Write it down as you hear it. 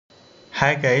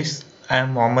Hi guys, I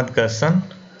am Mohammad Ghassan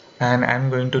and I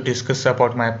am going to discuss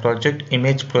about my project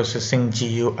Image Processing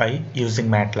GUI using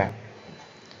MATLAB.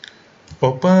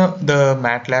 Open the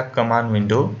MATLAB command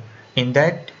window. In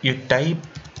that you type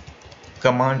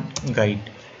command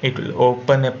guide. It will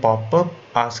open a pop-up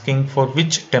asking for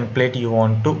which template you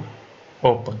want to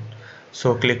open.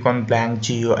 So click on blank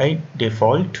GUI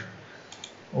default.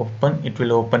 Open. It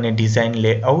will open a design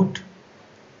layout.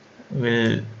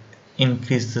 Will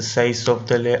increase the size of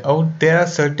the layout. There are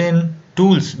certain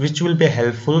tools which will be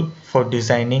helpful for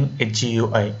designing a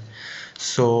GUI.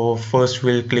 So first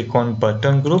we'll click on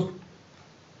button group.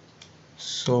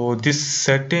 So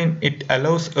it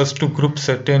allows us to group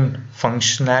certain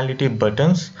functionality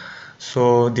buttons.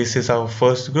 So this is our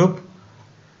first group,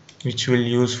 which we'll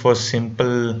use for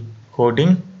simple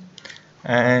coding,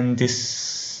 and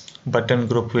this button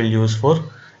group we'll use for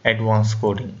advanced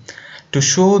coding. To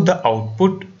show the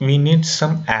output, we need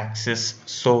some axis.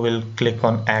 So we'll click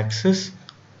on axis,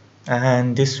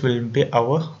 and this will be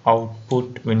our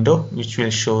output window, which will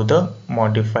show the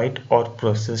modified or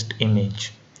processed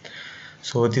image.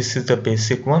 So this is the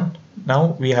basic one.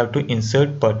 Now we have to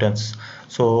insert buttons.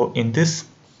 So in this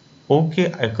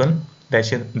OK icon,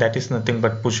 that is nothing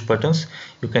but push buttons.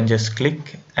 You can just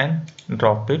click and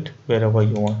drop it wherever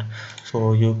you want.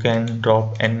 So you can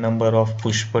drop n number of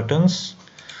push buttons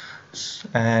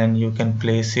and you can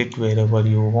place it wherever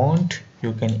you want.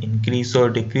 You can increase or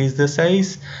decrease the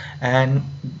size, and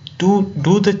to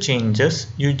do the changes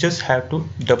you just have to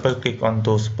double click on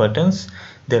those buttons.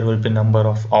 There will be number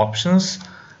of options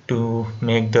to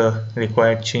make the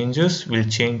required changes. We'll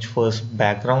change first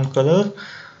background color.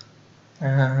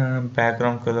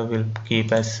 Background color will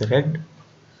keep as red.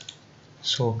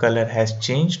 So color has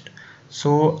changed.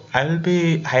 So I will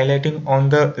be highlighting on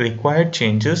the required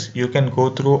changes. You can go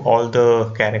through all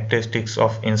the characteristics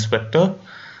of inspector.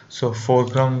 So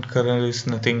foreground color is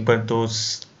nothing but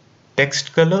those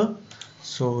text color.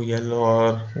 So yellow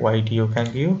or white you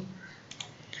can give.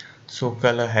 So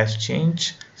color has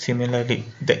changed. Similarly,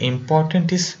 the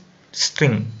important is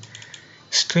string.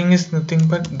 String is nothing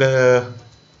but the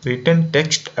written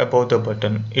text above the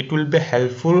button. It will be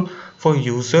helpful for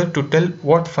user to tell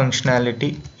what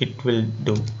functionality it will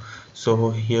do.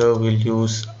 So here we'll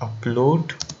use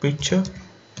upload picture.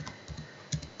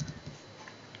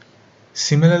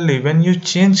 Similarly, when you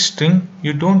change string,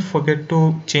 you don't forget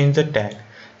to change the tag.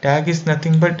 Tag is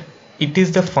nothing but it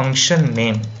is the function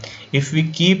name. If we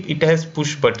keep it as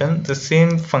push button, the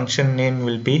same function name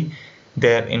will be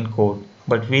there in code,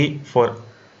 but for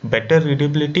better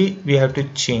readability we have to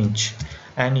change,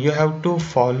 and you have to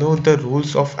follow the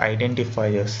rules of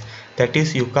identifiers. That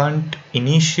is, you can't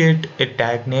initiate a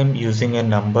tag name using a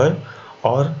number,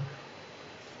 or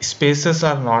spaces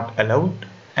are not allowed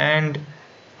and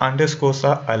underscores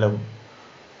are allowed.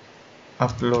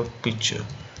 Upload picture.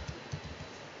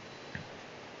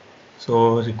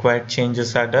 So required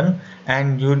changes are done,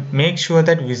 and you make sure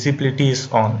that visibility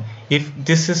is on. If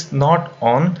this is not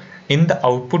on, in the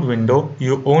output window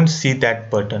you won't see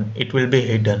that button, it will be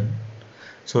hidden.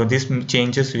 So these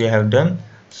changes we have done.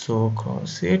 So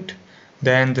cross it.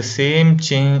 Then the same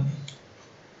change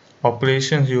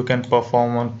operations you can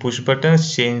perform on push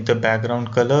buttons. Change the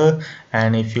background color,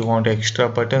 and if you want extra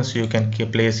buttons you can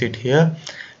place it here.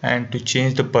 And to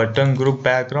change the button group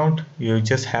background, you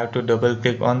just have to double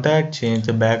click on that, change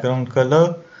the background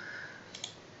color.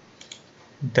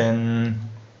 Then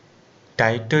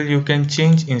title you can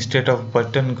change. Instead of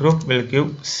button group, we'll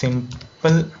give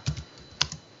simple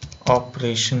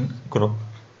operation group.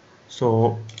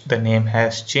 So the name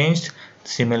has changed.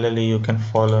 Similarly, you can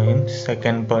follow in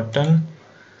second button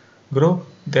group.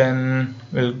 Then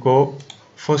we'll go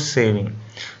for saving.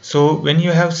 So when you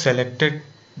have selected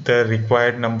the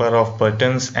required number of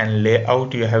buttons and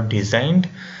layout you have designed,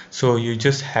 so you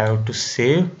just have to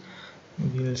save.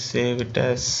 We'll save it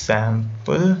as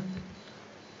sample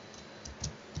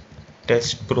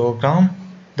test program.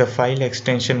 The file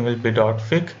extension will be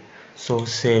 .fig. So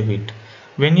save it.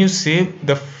 When you save,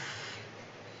 the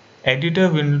editor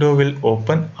window will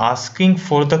open asking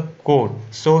for the code.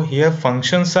 So here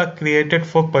functions are created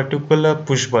for particular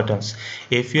push buttons.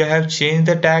 If you have changed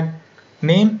the tag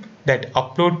name, that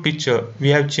upload picture, we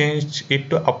have changed it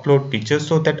to upload picture,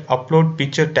 so that upload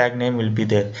picture tag name will be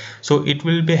there. So it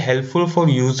will be helpful for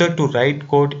user to write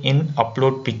code in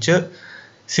upload picture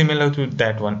similar to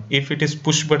that one. If it is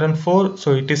push button 4,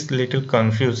 so it is little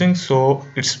confusing, so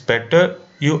it's better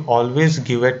you always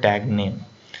give a tag name.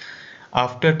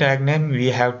 After tag name we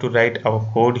have to write our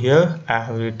code here. I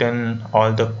have written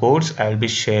all the codes. I'll be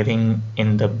sharing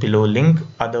in the below link.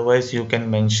 Otherwise you can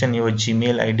mention your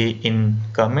Gmail ID in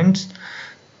comments.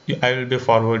 I will be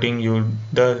forwarding you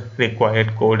the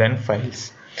required code and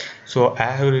files. So I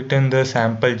have written the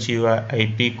sample GUI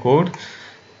IP code.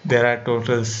 There are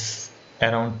totals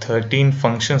around 13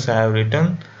 functions I have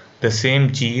written. The same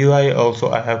GUI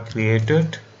also I have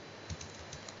created.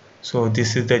 So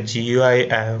this is the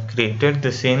GUI I have created.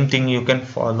 The same thing you can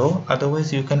follow.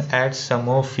 Otherwise you can add some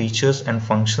more features and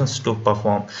functions to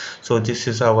perform. So this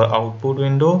is our output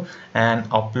window and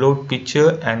upload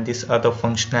picture, and these other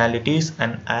functionalities,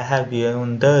 and I have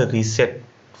given the reset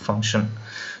function.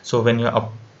 So when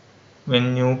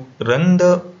you run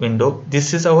the window,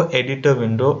 this is our editor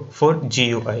window for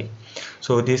GUI.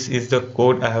 So this is the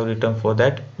code I have written for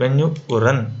that. When you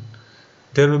run,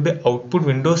 there will be output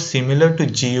window similar to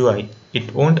GUI.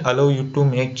 It won't allow you to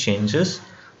make changes,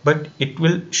 but it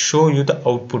will show you the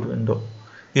output window.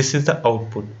 This is the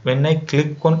output. When I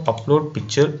click on upload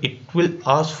picture, it will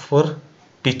ask for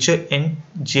picture in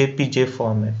JPG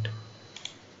format.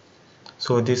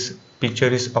 So this picture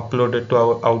is uploaded to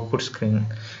our output screen.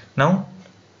 Now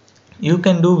you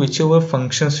can do whichever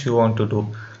functions you want to do.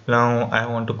 Now I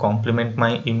want to complement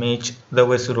my image,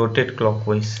 otherwise rotate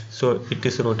clockwise. So it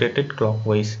is rotated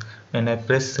clockwise. When I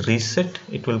press reset,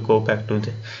 it will go back to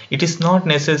the. It is not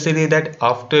necessary that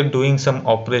after doing some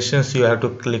operations you have to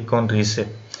click on reset.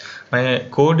 My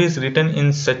code is written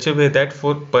in such a way that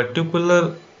for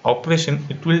particular operation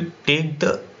it will take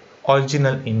the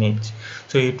original image.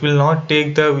 So it will not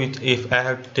take the which if I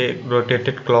have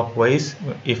rotated clockwise.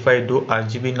 If I do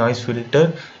RGB noise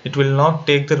filter, it will not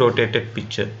take the rotated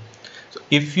picture. So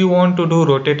if you want to do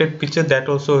rotated picture, that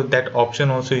option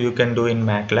also you can do in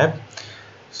MATLAB.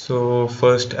 So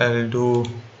first I will do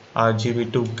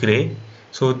RGB to gray.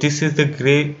 So this is the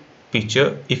gray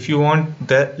picture. If you want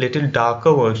the little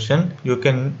darker version, you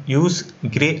can use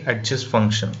gray adjust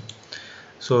function.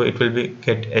 So it will be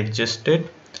get adjusted.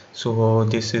 So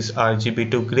this is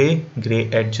RGB to gray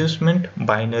adjustment,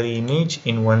 binary image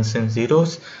in ones and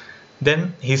zeros.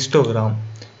 Then histogram.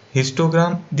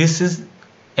 This is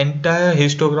entire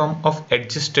histogram of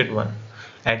adjusted one.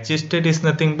 Adjusted is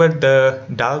nothing but the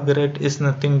dark red is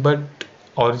nothing but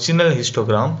original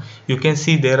histogram. You can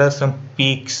see there are some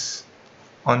peaks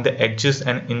on the edges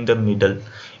and in the middle.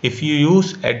 If you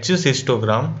use adjust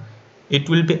histogram, it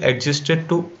will be adjusted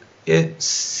to a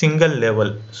single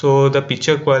level, so the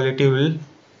picture quality will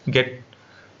get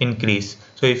increased.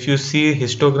 So if you see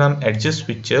histogram adjust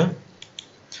picture,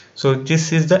 so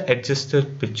this is the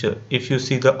adjusted picture. If you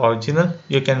see the original,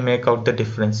 you can make out the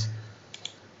difference.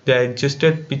 The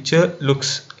adjusted picture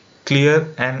looks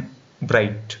clear and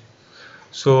bright.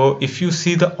 So if you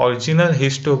see the original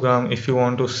histogram, if you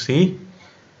want to see,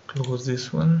 close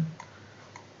this one.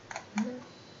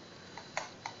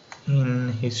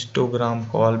 In histogram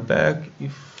callback,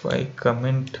 if I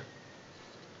comment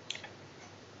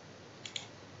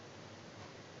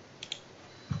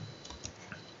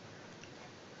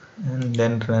and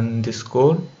then run this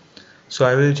code, so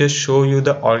I will just show you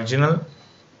the original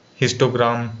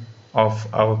histogram of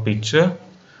our picture.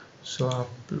 So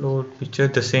upload picture,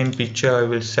 the same picture I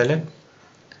will select.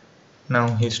 Now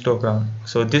histogram.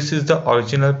 So this is the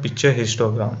original picture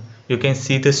histogram. You can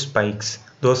see the spikes.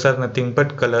 Those are nothing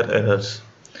but color errors.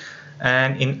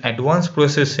 And in advanced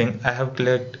processing, I have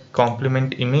clicked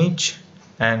complement image,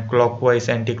 and clockwise,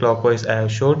 anti-clockwise I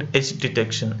have showed edge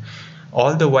detection.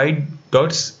 All the white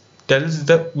dots tells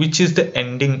the which is the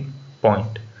ending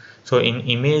point. So in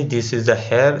image, this is the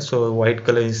hair, so white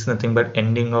color is nothing but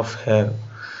ending of hair.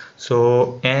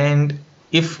 So, and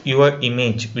if your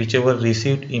image, whichever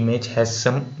received image, has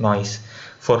some noise,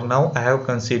 for now I have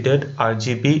considered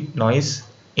RGB noise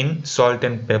in salt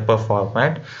and pepper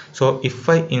format. So if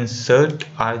I insert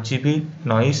RGB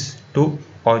noise to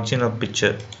original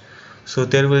picture, so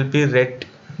there will be red,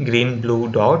 green, blue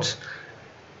dots.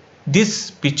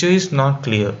 This picture is not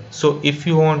clear. So if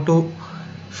you want to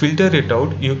filter it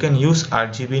out, you can use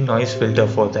RGB noise filter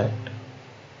for that.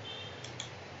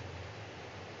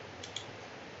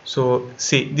 So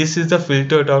see, this is the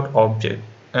filtered out object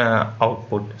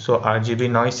output. So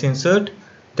RGB noise insert,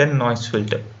 then noise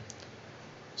filter.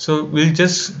 So we'll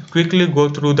just quickly go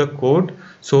through the code.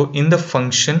 So in the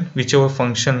function, whichever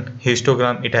function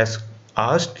histogram it has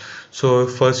asked, so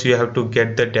first you have to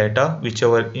get the data,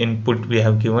 whichever input we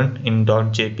have given in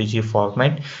 .jpg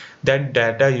format. That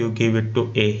data you give it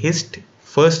to a hist.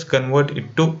 First convert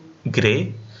it to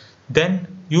gray, then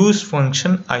use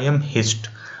function imHist.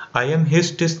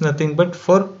 imHist is nothing but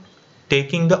for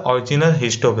taking the original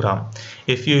histogram.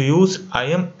 If you use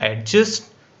imAdjust,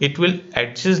 it will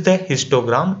adjust the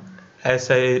histogram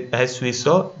as we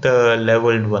saw the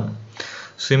leveled one.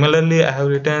 Similarly, I have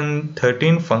written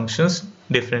 13 functions,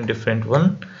 different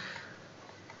one.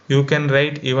 you can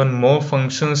write even more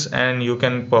functions and you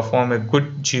can perform a good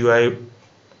GUI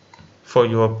for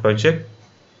your project.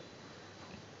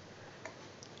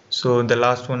 So the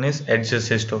last one is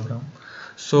adjust histogram.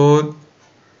 So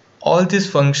all these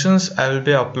functions I will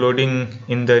be uploading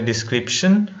in the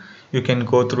description. You can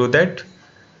go through that.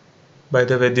 By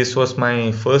the way, this was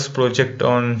my first project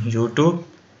on YouTube.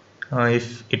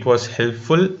 If it was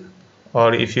helpful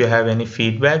or if you have any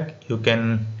feedback, you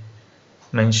can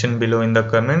mention below in the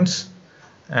comments.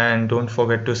 And don't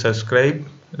forget to subscribe,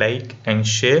 like and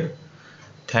share.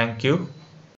 Thank you.